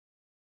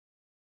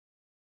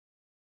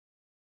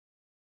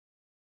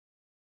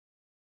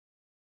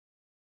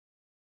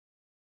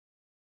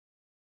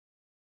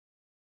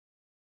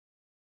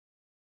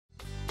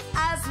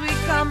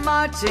come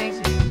marching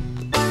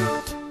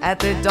at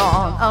the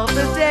dawn of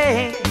the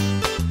day.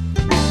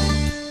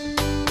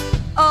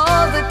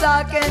 All the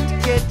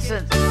darkened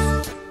kitchens,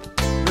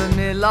 the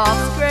near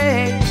lofts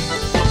gray,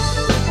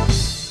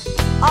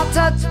 are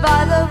touched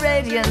by the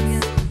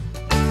radiance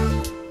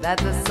that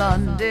the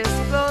sun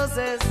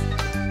discloses.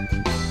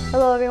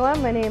 Hello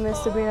everyone, my name is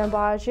Sabrina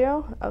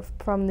Baggio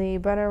from the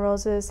Bread and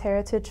Roses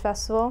Heritage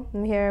Festival.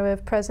 I'm here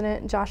with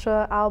President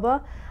Joshua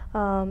Alba,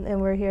 and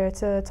we're here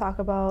to talk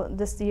about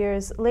this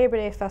year's Labor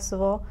Day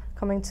Festival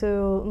coming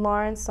to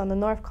Lawrence on the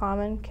North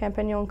Common,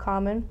 Campagnon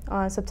Common,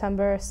 on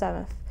September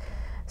 7th.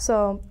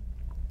 So,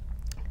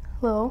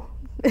 hello.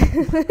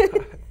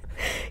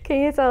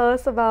 Can you tell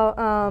us about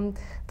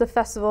the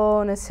festival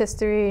and its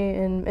history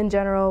and in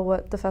general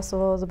what the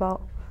festival is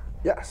about?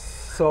 Yes,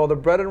 so the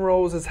Bread and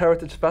Roses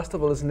Heritage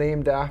Festival is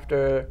named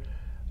after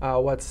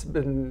what's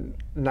been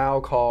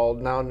now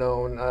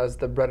known as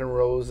the Bread and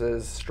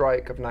Roses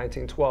Strike of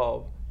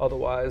 1912,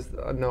 otherwise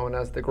known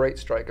as the Great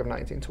Strike of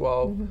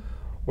 1912,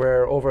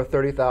 where over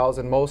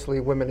 30,000,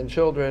 mostly women and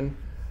children,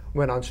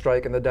 went on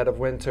strike in the dead of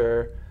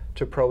winter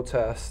to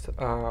protest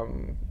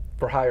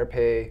for higher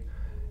pay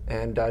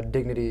and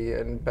dignity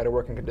and better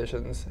working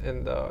conditions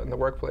in the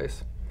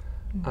workplace.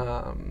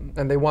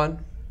 And they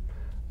won.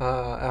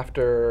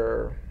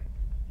 After,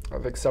 I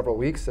think, several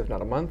weeks, if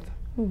not a month,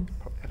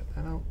 probably edit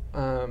that out.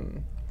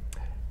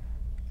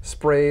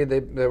 Sprayed,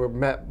 they were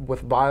met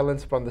with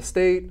violence from the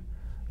state.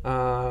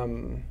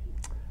 The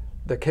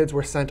kids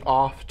were sent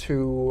off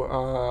to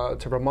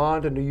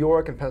Vermont and New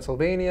York and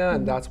Pennsylvania,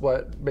 and that's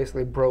what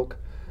basically broke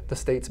the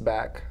state's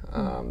back,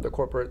 the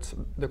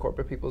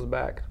corporate people's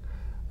back.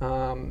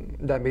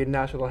 That made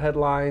national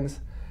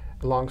headlines.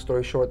 Long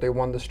story short, they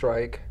won the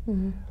strike,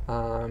 and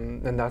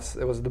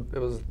it was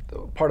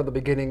part of the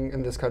beginning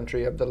in this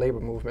country of the labor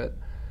movement,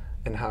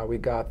 and how we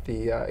got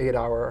the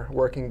 8-hour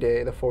working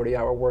day, the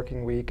 40-hour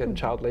working week, and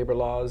child labor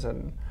laws,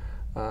 and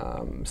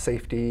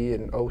safety,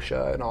 and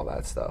OSHA, and all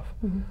that stuff.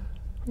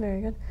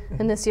 Very good.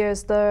 And this year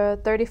is the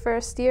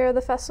 31st year of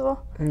the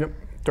festival? Yep,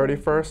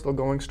 31st, still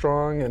going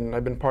strong, and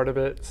I've been part of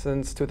it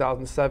since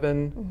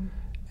 2007,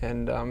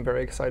 and I'm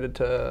very excited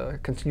to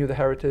continue the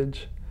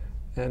heritage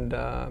and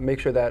make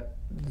sure that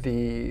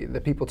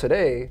the people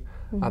today,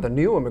 the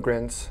new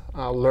immigrants,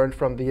 learn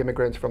from the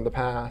immigrants from the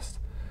past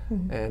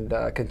and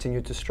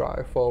continue to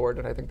strive forward.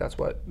 And I think that's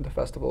what the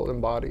festival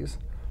embodies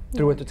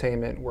through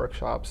entertainment,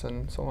 workshops,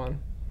 and so on.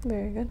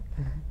 Very good.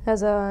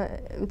 As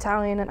a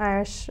Italian and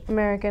Irish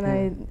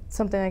American,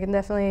 something I can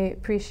definitely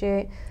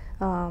appreciate.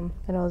 I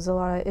know there's a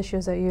lot of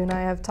issues that you and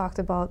I have talked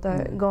about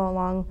that go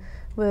along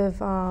with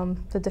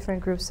the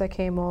different groups that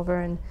came over,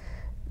 and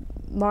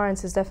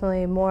Lawrence is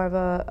definitely more of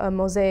a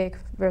mosaic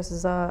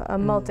versus a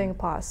melting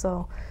pot,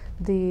 so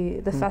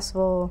the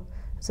festival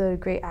is a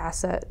great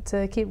asset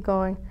to keep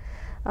going.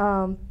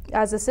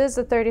 As this is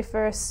the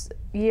 31st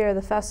year of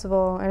the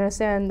festival, I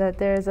understand that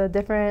there's a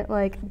different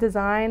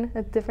design,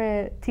 a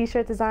different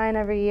t-shirt design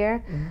every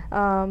year.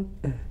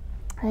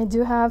 I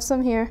do have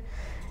some here,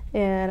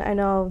 and I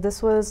know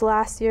this was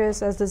last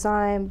year's as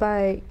designed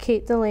by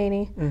Kate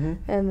Delaney,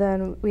 and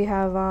then we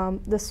have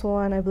this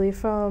one, I believe,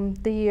 from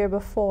the year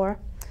before.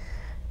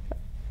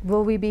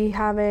 Will we be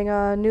having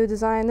a new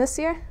design this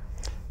year?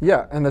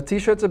 Yeah, and the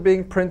t-shirts are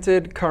being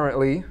printed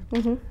currently,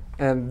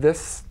 and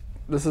this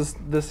is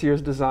this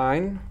year's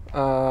design.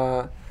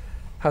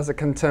 Has a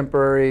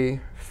contemporary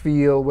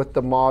feel with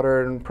the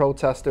modern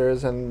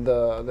protesters and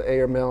the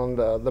air mill and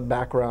the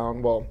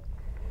background. Well,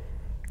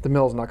 the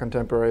mill's not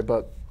contemporary,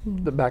 but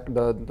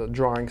the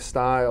drawing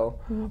style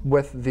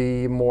with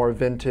the more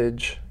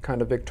vintage kind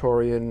of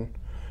Victorian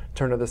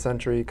turn of the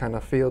century kind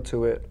of feel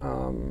to it.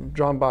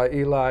 Drawn by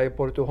Eli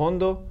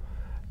Portuhondo.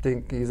 I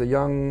think he's a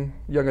young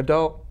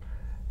adult,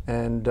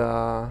 and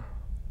the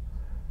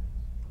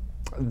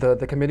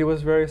committee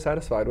was very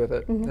satisfied with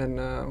it,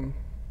 and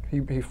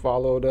he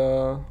followed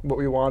what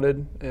we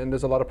wanted. And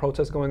there's a lot of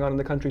protests going on in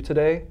the country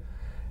today,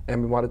 and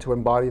we wanted to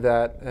embody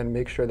that and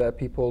make sure that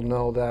people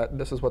know that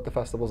this is what the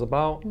festival's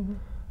about.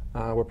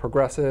 We're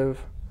progressive.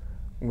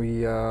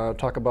 We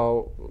talk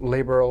about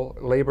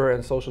labor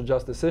and social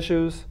justice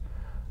issues.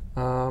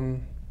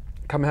 Come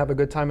and have a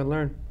good time and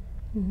learn.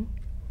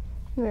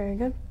 Very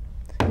good.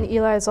 And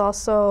Eli is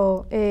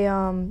also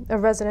a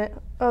resident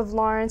of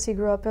Lawrence. He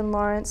grew up in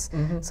Lawrence,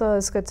 so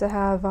it's good to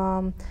have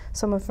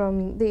someone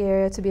from the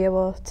area to be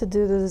able to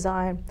do the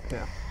design.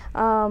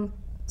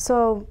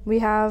 So we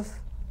have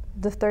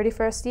the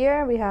 31st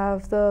year. We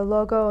have the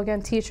logo.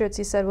 Again, t-shirts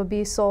you said will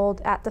be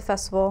sold at the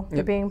festival.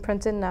 They're being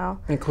printed now.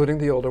 Including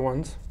the older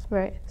ones.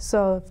 Right.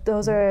 So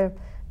those are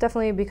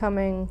definitely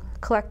becoming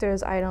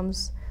collector's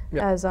items.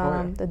 As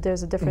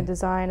there's a different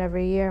design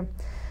every year.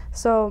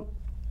 So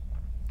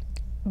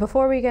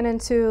before we get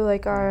into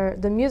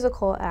the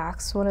musical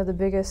acts, one of the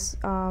biggest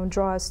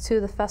draws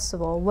to the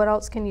festival, what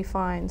else can you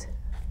find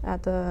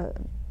at the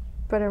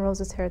Bread and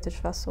Roses Heritage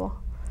Festival?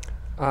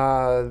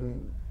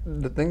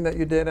 The thing that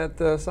you did at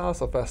the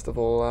Salsa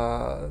Festival,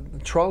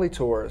 trolley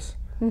tours.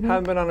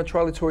 Haven't been on a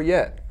trolley tour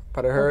yet,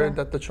 but I heard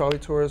that the trolley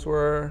tours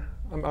were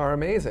are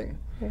amazing.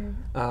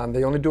 Yeah.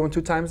 They only do them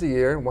 2 times a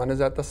year. One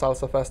is at the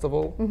Salsa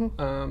Festival,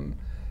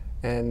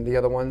 and the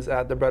other one's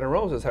at the Bread and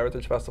Roses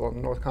Heritage Festival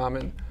in North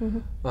Common.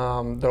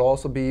 There'll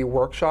also be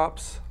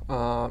workshops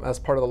as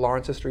part of the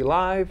Lawrence History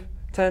Live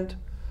tent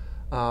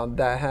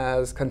that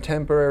has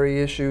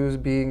contemporary issues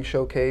being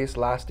showcased.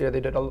 Last year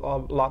they did a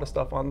lot of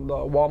stuff on the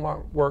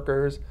Walmart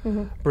workers,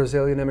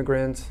 Brazilian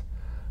immigrants,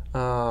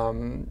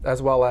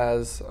 as well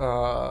as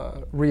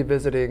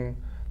revisiting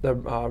the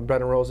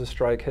Bread and Roses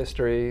strike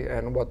history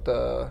and what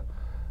the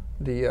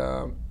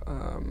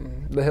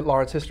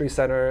Lawrence History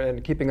Center,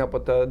 and keeping up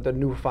with the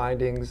new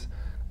findings.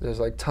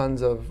 There's like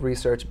tons of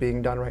research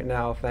being done right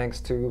now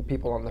thanks to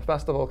people on the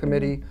festival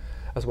committee,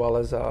 as well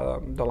as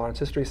the Lawrence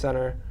History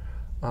Center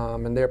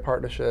and their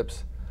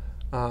partnerships.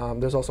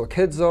 There's also a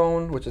Kids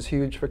Zone, which is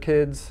huge for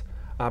kids,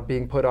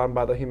 being put on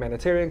by the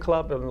Humanitarian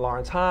Club in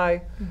Lawrence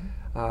High,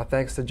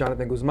 thanks to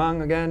Jonathan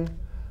Guzman again.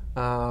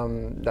 I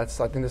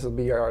think this will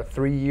be our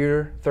third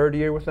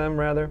year with them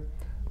rather.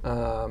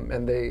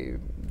 And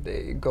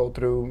they go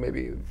through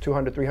maybe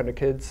 200, 300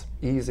 kids,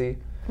 easy.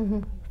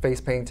 Face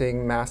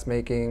painting, mask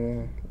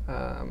making,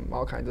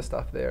 all kinds of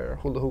stuff there,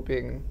 hula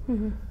hooping.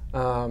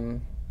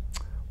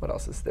 What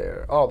else is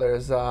there? Oh,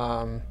 there's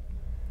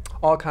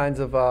all kinds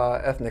of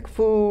ethnic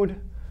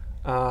food.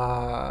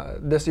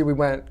 This year we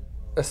went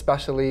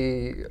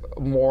especially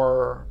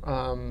more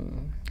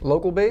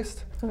local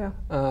based. Okay.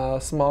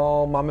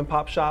 Small mom and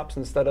pop shops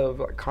instead of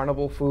like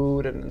carnival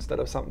food, and instead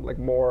of something like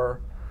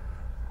more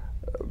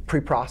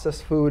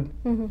pre-processed food,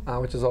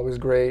 which is always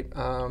great.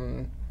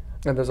 And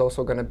there's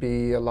also going to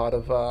be a lot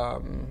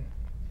of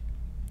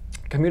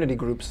community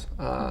groups,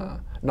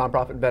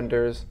 nonprofit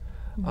vendors,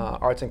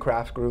 arts and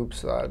crafts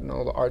groups. I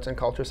know the Arts and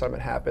Culture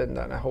Summit happened,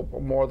 and I hope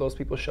more of those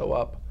people show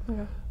up.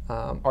 Okay.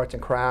 Arts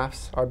and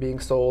crafts are being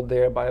sold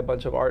there by a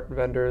bunch of art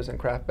vendors and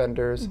craft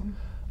vendors.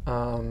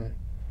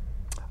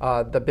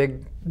 The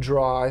big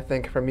draw, I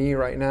think, for me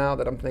right now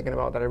that I'm thinking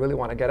about that I really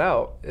want to get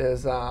out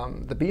is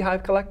the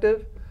Beehive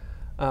Collective.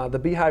 The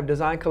Beehive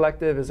Design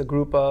Collective is a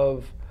group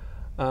of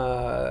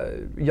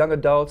young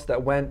adults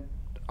that went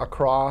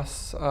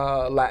across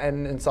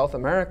Latin and South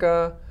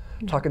America,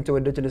 talking to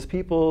indigenous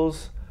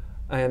peoples,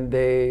 and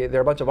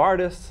they're a bunch of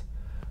artists,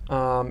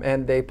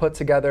 and they put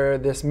together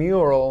this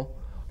mural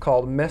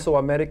called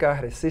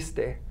Mesoamerica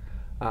Resiste,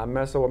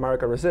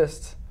 Mesoamerica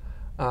Resists,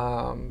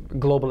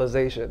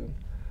 Globalization.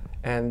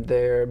 And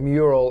their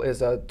mural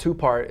is a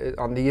 2-part.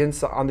 On the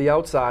inside, on the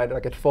outside,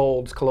 like it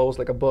folds closed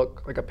like a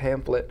book, like a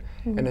pamphlet,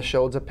 and it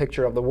shows a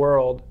picture of the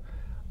world,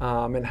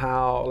 and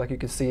how, like, you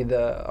can see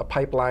a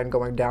pipeline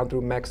going down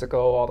through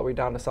Mexico all the way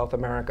down to South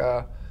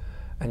America,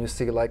 and you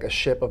see like a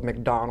ship of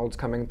McDonald's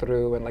coming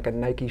through and like a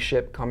Nike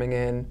ship coming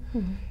in,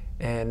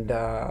 and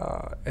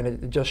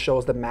it just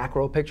shows the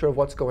macro picture of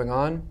what's going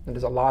on. And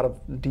there's a lot of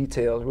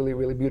details, really,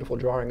 really beautiful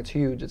drawing. It's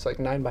huge. It's like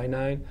 9 by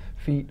 9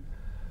 feet,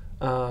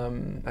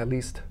 at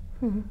least.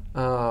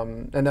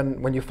 And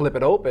then when you flip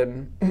it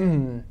open,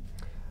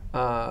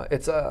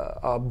 it's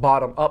a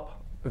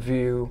bottom-up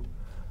view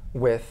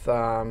with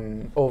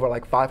over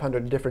like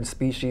 500 different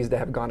species that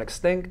have gone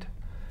extinct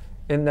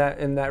in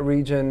that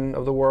region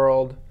of the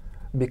world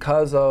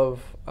because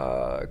of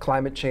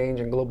climate change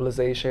and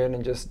globalization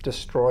and just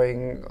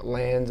destroying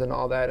lands and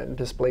all that and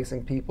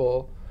displacing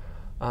people.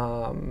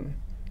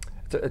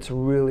 It's a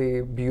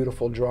really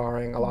beautiful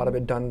drawing. A lot of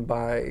it done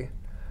by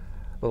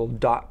little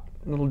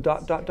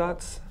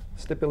dots.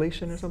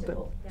 Stipulation or something?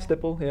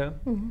 Stipple, yeah.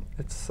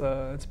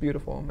 It's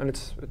beautiful, and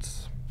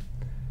it's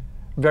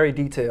very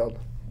detailed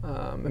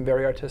and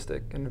very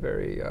artistic, and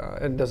very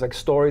and there's like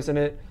stories in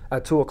it.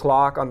 At 2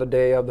 o'clock on the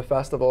day of the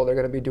festival, they're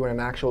going to be doing an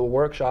actual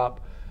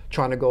workshop,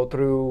 trying to go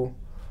through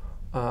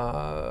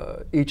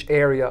each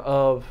area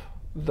of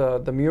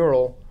the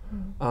mural.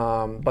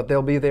 But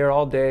they'll be there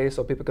all day,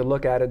 so people can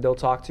look at it. They'll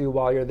talk to you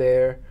while you're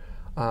there,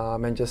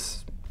 and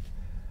just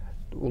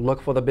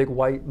look for the big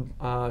white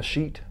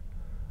sheet.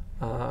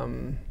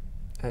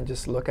 And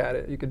just look at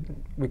it. You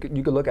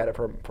could look at it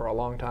for a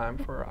long time,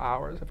 for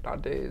hours, if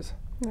not days,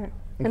 Right.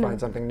 and find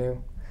something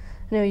new.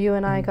 I know you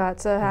and I got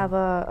to have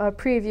a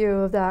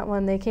preview of that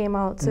when they came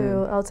out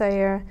to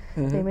Altair.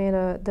 They made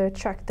their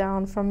trek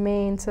down from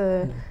Maine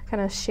to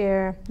kind of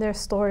share their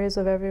stories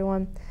of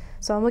everyone.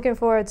 So I'm looking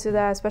forward to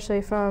that,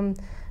 especially from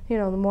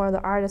the more of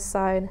the artist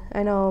side.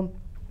 I know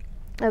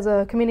as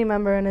a community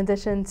member, in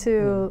addition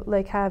to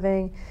like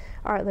having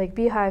art like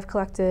Beehive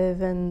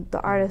Collective and the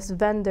artist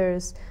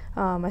vendors,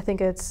 I think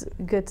it's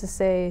good to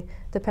say,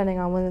 depending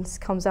on when this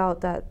comes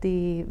out, that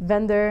the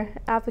vendor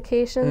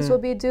applications will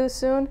be due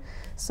soon.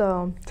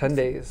 So 10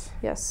 days.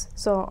 Yes.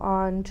 So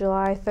on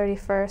July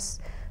 31st,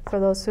 for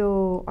those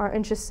who are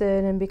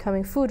interested in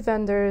becoming food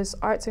vendors,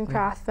 arts and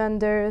craft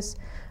vendors,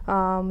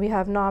 we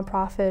have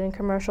nonprofit and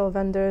commercial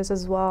vendors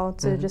as well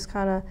to just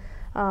kind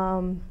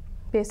of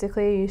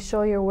basically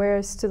show your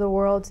wares to the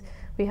world.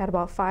 We had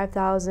about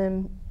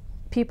 5,000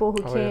 people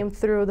who came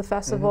through the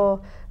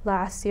festival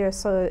last year,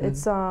 so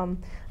it's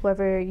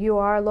whether you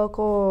are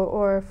local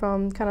or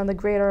from kind of the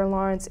greater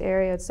Lawrence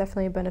area, it's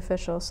definitely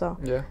beneficial. So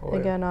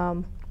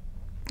again,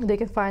 they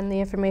can find the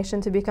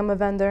information to become a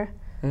vendor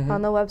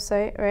on the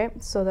website, right?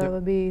 So that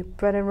would be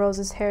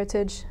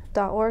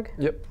breadandrosesheritage.org.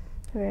 Yep.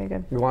 Very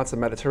good. We want some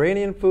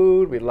Mediterranean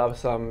food. We love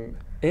some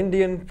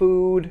Indian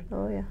food.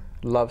 Oh yeah.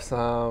 Love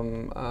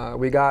some.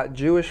 We got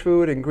Jewish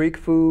food and Greek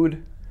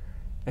food,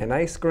 and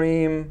ice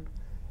cream,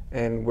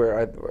 and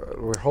we're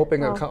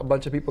hoping a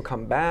bunch of people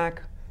come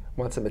back.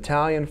 Want some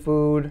Italian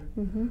food.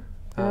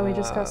 I know we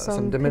just got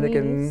some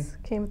Dominican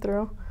paninis came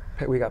through.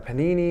 We got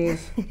paninis.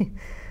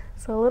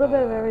 So a little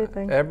bit of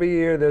everything. Every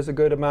year there's a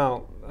good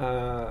amount.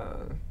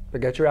 But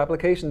get your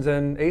applications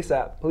in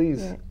ASAP,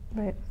 please.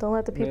 Right. Don't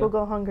let the people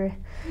go hungry.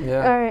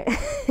 Yeah. All right.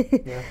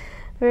 Yeah.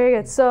 Very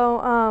good. So,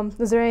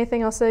 is there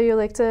anything else that you'd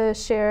like to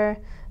share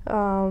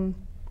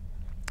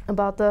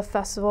about the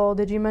festival?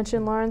 Did you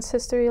mention Lawrence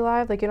History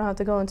Live? Like, you don't have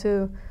to go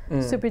into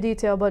super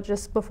detail, but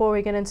just before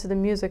we get into the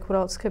music, what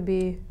else could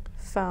be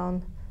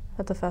found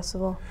at the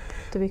festival?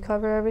 Did we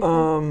cover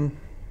everything?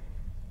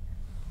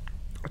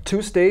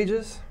 2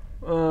 stages.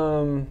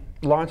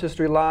 Lawrence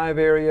History Live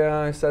area,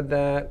 I said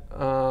that.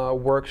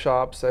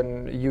 Workshops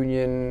and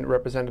union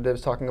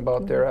representatives talking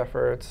about their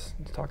efforts.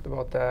 Talked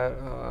about that.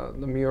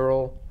 The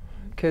mural.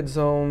 Kids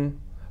Zone.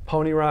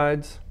 Pony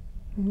rides.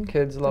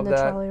 Kids love and the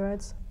that. trolley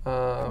rides.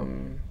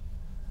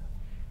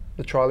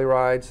 The trolley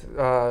rides.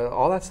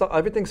 All that stuff.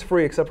 Everything's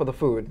free except for the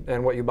food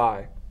and what you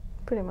buy.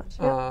 Pretty much,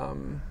 yeah.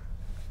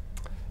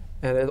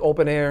 And it's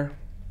open air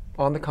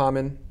on the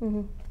common.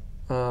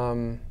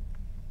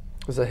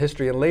 There's a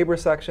history and labor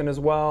section as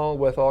well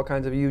with all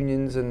kinds of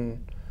unions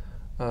and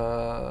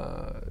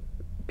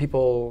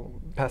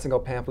people passing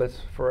out pamphlets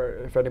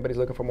for if anybody's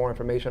looking for more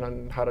information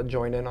on how to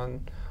join in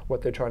on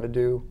what they're trying to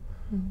do.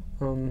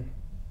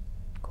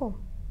 Cool.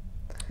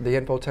 The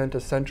info tent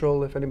is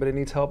central. If anybody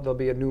needs help, there'll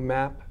be a new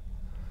map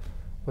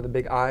with a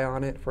big eye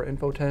on it for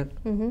info tent.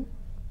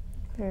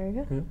 Very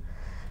good.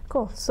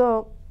 Cool.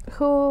 So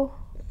who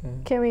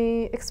can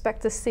we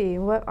expect to see?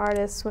 What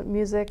artists, what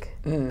music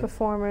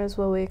performers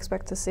will we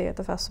expect to see at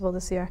the festival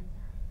this year?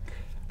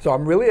 So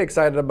I'm really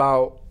excited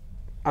about,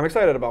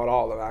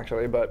 all of them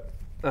actually, but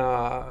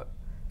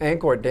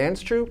Encore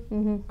Dance Troupe,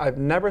 I've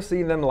never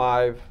seen them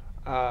live.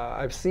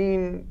 I've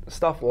seen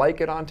stuff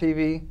like it on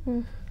TV.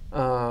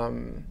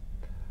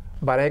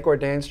 But Encore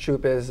Dance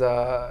Troupe is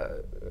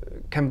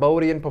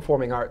Cambodian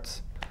performing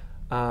arts.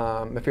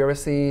 If you ever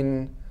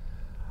seen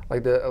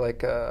like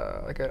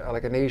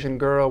an Asian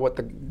girl with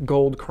the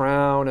gold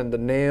crown and the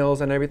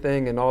nails and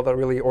everything and all the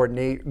really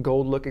ornate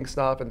gold-looking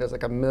stuff, and there's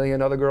like a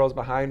million other girls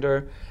behind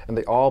her, and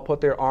they all put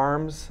their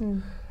arms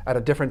at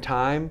a different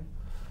time,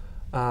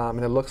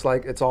 and it looks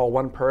like it's all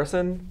one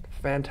person.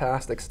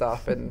 Fantastic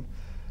stuff. And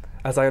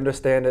as I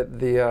understand it,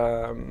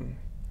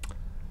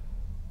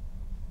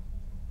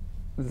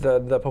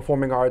 the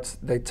performing arts,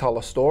 they tell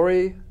a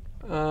story.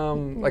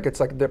 Like it's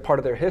like they're part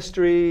of their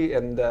history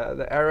and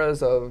the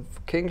eras of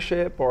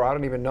kingship, or I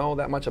don't even know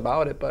that much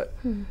about it, but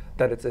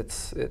that it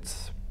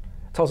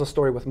tells a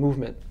story with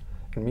movement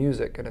and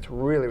music, and it's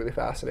really, really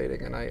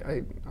fascinating. And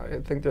I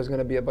think there's going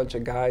to be a bunch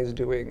of guys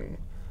doing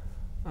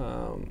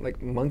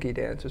like monkey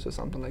dances or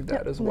something like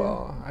that as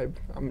well.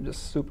 I'm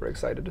just super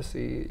excited to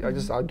see.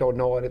 I don't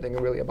know anything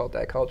really about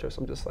that culture,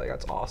 so I'm just like,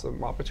 that's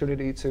awesome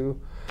opportunity to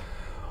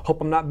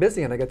hope I'm not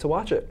busy and I get to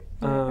watch it.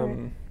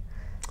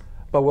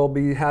 But we'll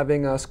be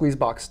having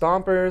Squeezebox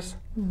Stompers.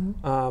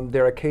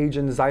 They're a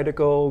Cajun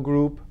Zydeco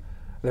group.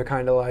 They're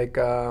kind of like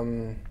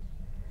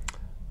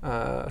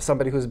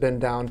somebody who's been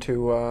down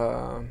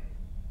to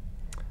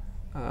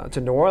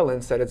New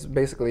Orleans said it's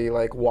basically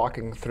like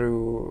walking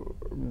through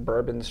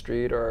Bourbon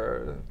Street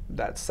or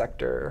that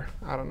sector.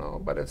 I don't know,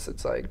 but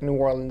it's like New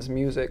Orleans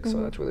music,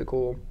 so that's really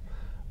cool.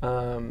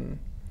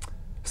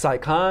 Sai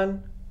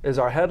Khan is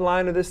our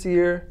headliner this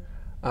year.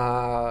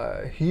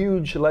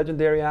 Huge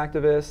legendary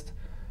activist.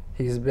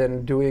 He's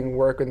been doing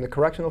work in the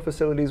correctional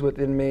facilities with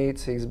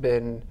inmates. He's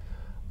been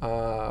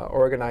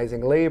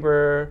organizing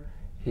labor.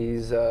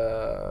 He's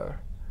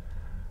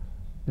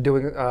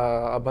doing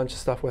a bunch of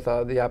stuff with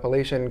the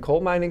Appalachian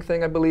coal mining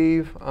thing, I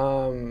believe.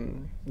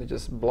 They're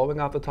just blowing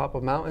off the top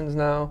of mountains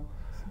now.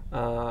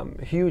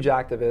 Huge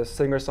activist,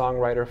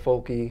 singer-songwriter,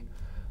 folky.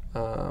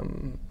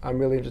 I'm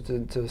really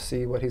interested to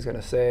see what he's going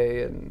to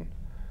say, and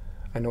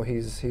I know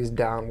he's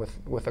down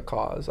with a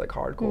cause, like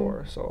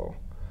hardcore, so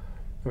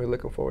I'm really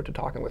looking forward to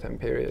talking with him,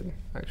 period,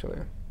 actually.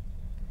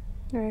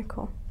 Very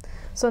cool.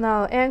 So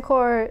now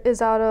Encore is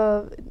out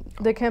of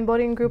the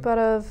Cambodian group out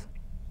of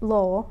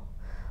Lowell.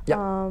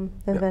 And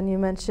then you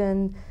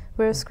mentioned,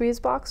 where's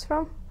Squeezebox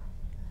from?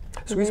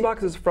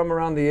 Squeezebox is from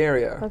around the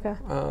area. Okay,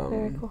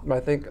 very cool. I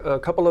think a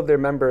couple of their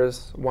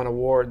members won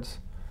awards,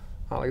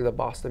 like the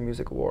Boston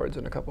Music Awards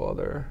and a couple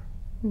other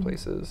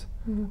places.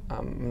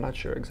 I'm not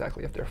sure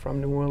exactly if they're from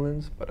New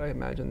Orleans, but I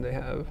imagine they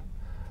have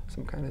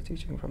some kind of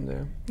teaching from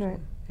there. Right.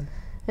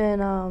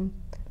 And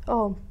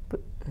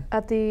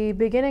at the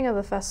beginning of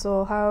the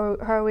festival, how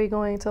are we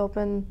going to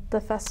open the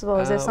festival?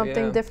 Is there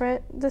something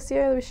different this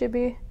year that we should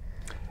be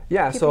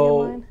keeping in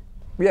mind?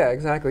 Yeah,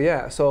 exactly,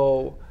 yeah.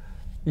 So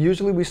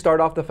usually we try to start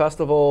off the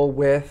festival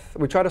with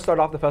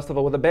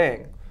a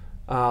bang.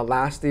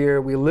 Last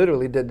year, we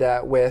literally did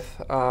that with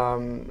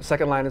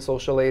Second Line and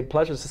Social Aid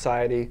Pleasure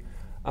Society,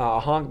 a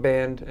honk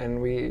band,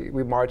 and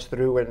we marched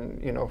through,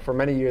 and for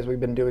many years we've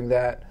been doing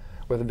that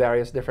with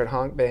various different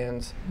honk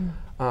bands.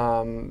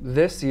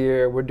 This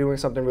year, we're doing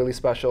something really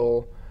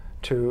special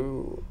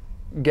to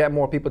get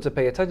more people to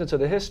pay attention to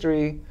the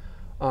history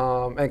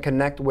and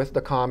connect with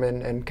the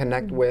common and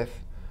connect with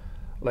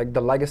like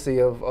the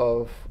legacy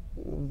of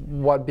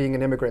what being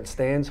an immigrant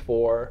stands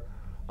for.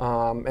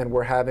 And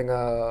we're having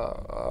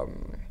on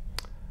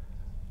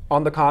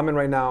the common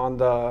right now, on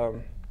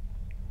the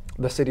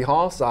City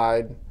Hall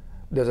side,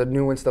 there's a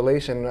new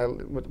installation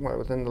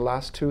within the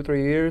last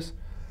 2-3 years.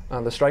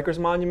 The Strikers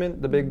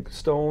Monument, the big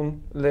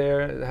stone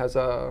there, it has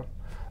a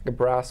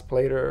brass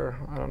plate, or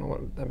I don't know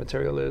what that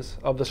material is,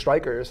 of the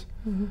Strikers.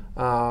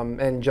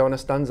 And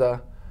Jonas Dunza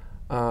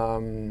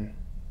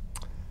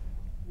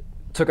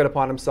took it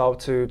upon himself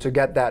to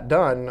get that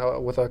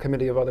done with a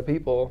committee of other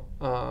people.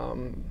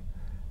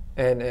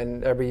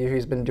 And every year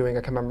he's been doing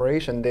a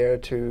commemoration there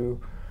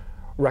to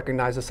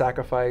recognize the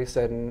sacrifice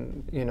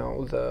and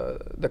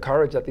the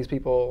courage that these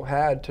people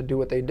had to do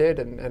what they did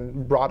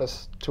and brought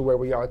us to where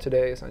we are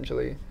today,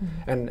 essentially.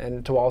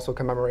 And to also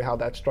commemorate how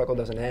that struggle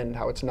doesn't end,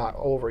 how it's not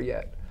over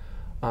yet.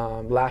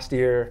 Last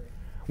year,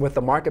 with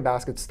the Market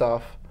Basket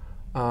stuff,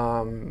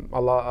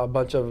 a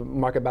bunch of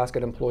Market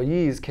Basket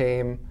employees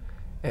came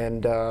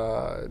and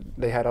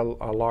they had a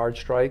large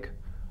strike.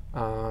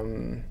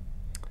 And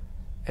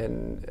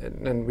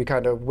we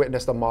kind of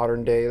witnessed a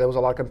modern day. There was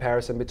a lot of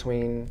comparison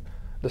between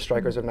the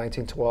strikers of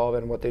 1912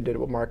 and what they did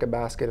with Market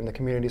Basket and the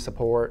community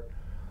support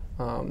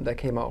that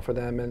came out for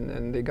them,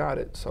 and they got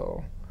it.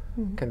 So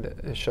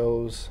it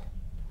shows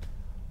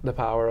the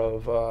power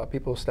of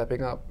people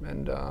stepping up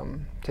and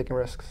taking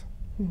risks.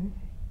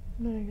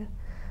 Very good.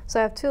 So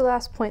I have 2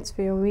 last points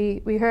for you.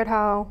 We heard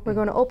how we're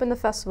going to open the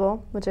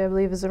festival, which I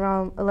believe is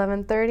around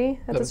 11:30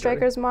 at the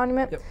Strikers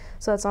Monument. Yep.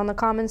 So it's on the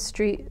Common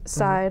Street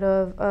side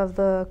of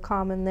the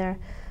Common there,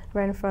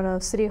 right in front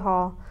of City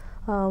Hall.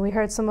 We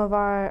heard some of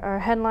our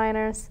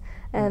headliners,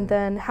 and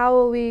then how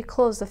will we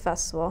close the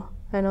festival?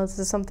 I know this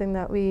is something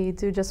that we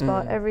do just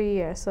about every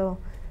year, so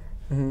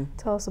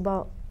tell us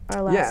about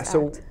our last act.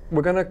 So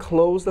we're going to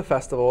close the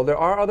festival. There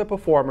are other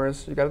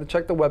performers. You got to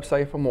check the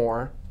website for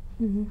more.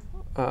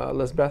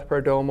 Lisbeth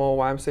Perdomo,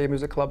 YMCA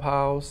Music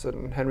Clubhouse,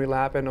 and Henry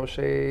Lappin,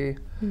 O'Shea,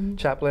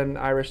 Chaplin,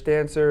 Irish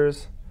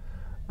Dancers.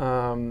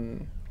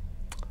 But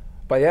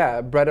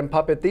yeah, Bread and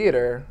Puppet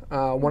Theater,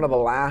 one of the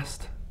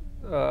last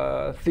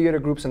theater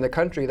groups in the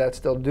country that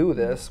still do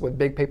this, with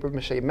big paper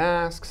mache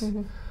masks,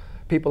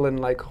 people in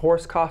like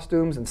horse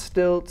costumes and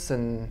stilts,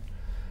 and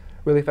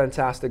really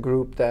fantastic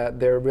group that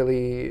they're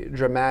really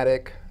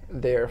dramatic,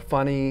 they're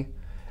funny,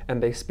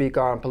 and they speak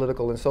on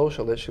political and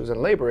social issues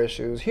and labor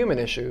issues, human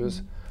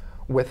issues,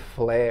 with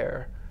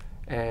flair.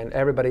 And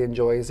everybody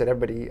enjoys it.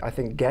 Everybody, I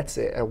think, gets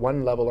it at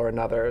one level or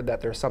another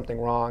that there's something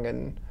wrong,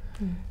 and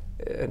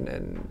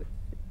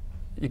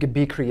you could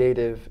be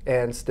creative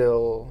and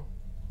still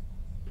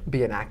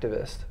be an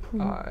activist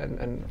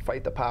and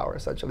fight the power,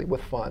 essentially,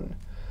 with fun.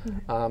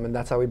 And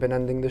that's how we've been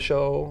ending the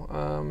show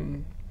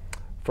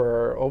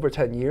for over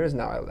 10 years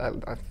now,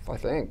 I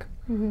think.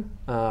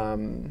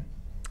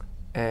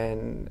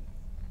 And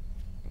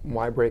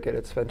why break it?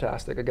 It's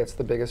fantastic. It gets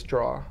the biggest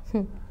draw.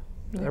 Nice.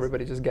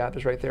 Everybody just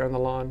gathers right there on the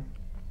lawn.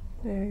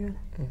 Very good.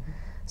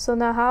 So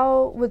now,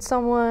 how would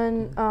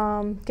someone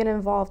get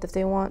involved if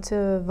they want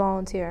to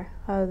volunteer?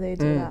 How do they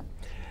do that?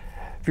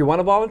 If you want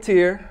to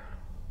volunteer,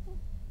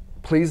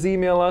 please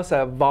email us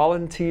at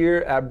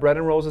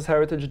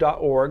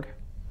volunteer@breadandrosesheritage.org.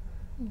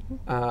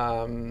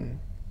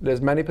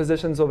 There's many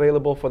positions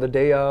available for the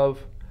day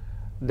of.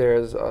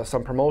 There's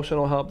some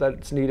promotional help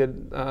that's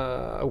needed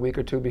a week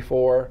or 2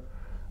 before.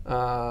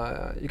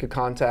 You could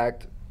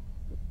contact,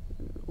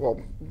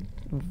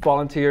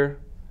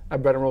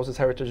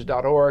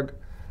 volunteer@breadandrosesheritage.org.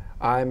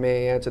 I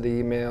may answer the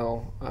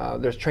email.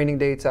 There's training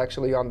dates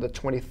actually on the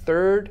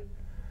 23rd,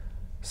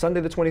 Sunday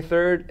the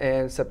 23rd,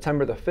 and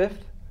September the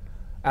 5th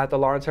at the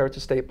Lawrence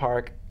Heritage State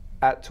Park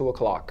at 2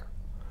 o'clock.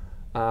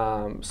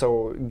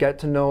 So get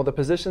to know the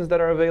positions that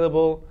are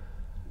available,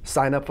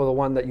 sign up for the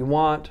one that you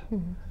want,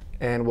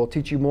 and we'll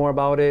teach you more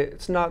about it.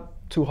 It's not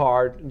too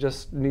hard, it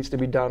just needs to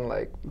be done,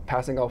 like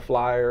passing out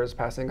flyers,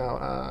 passing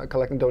out,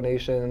 collecting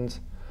donations,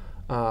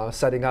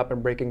 setting up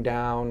and breaking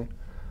down.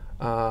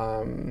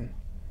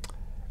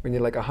 We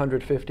need like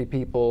 150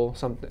 people,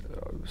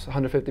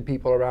 150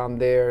 people around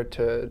there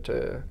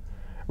to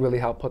really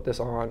help put this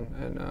on,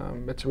 and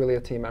it's really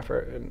a team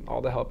effort, and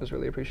all the help is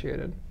really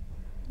appreciated.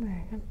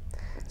 Very good.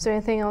 Is there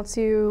anything else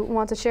you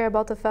want to share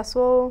about the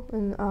festival,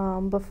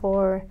 and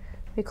before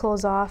we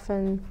close off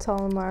and tell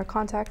them our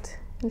contact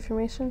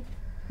information?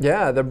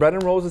 Yeah, the Bread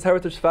and Roses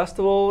Heritage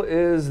Festival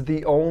is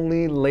the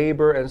only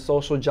labor and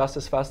social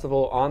justice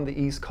festival on the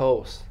East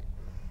Coast,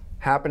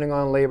 happening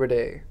on Labor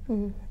Day.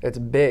 It's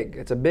big.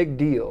 It's a big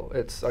deal.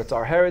 It's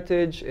our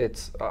heritage.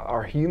 It's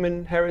our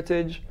human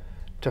heritage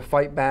to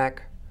fight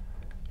back,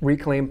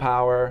 reclaim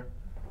power,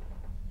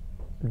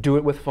 do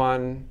it with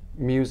fun,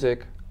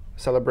 music,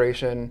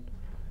 celebration,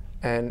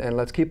 and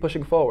let's keep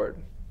pushing forward.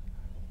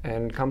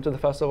 And come to the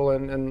festival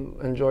and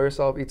enjoy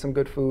yourself, eat some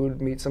good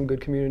food, meet some good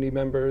community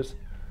members,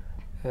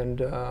 and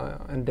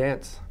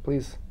dance,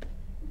 please.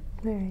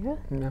 Very good.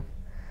 Yeah.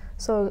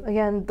 So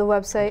again, the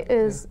website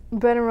is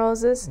Bread and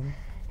Roses,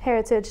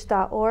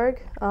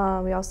 heritage.org.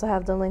 We also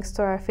have the links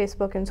to our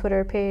Facebook and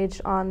Twitter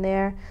page on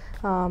there.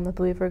 I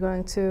believe we're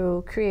going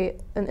to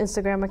create an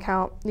Instagram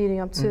account leading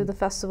up to the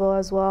festival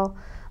as well,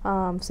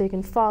 so you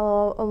can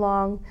follow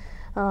along.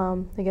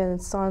 Again,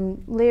 it's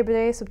on Labor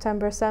Day,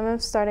 September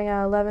 7th, starting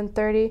at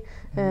 11:30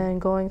 and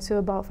going to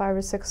about 5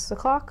 or 6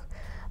 o'clock.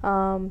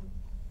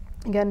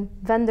 Again,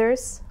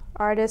 vendors,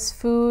 artists,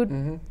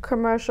 food,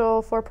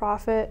 commercial,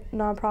 for-profit,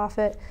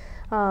 non-profit.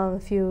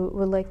 If you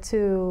would like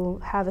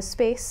to have a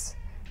space,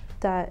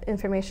 that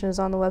information is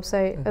on the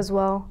website as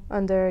well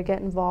under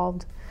Get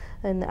Involved,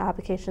 and the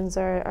applications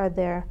are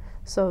there.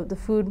 So the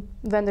food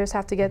vendors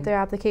have to get their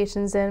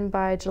applications in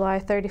by July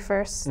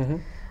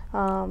 31st.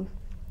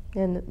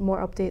 And more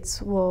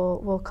updates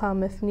will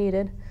come if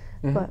needed.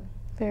 But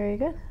very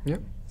good. Yeah.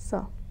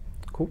 So,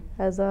 cool.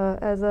 As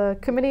a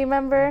committee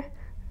member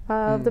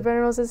of the Bread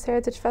and Roses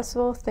Heritage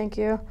Festival, thank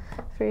you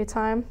for your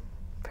time,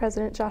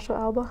 President Joshua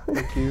Alba.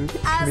 Thank you.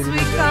 As we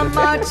come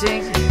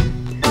marching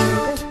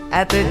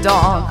at the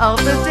dawn of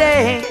the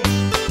day,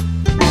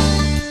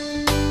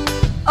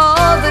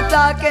 all the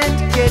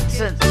darkened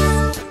kitchens,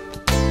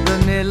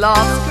 the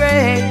mill-lofts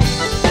gray,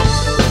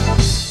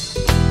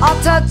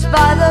 are touched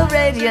by the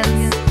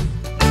radiance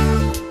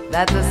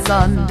that the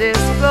sun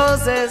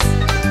discloses.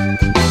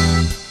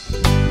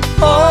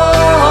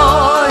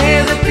 Oh,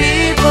 hear the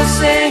people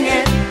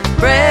singing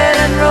bread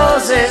and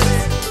roses.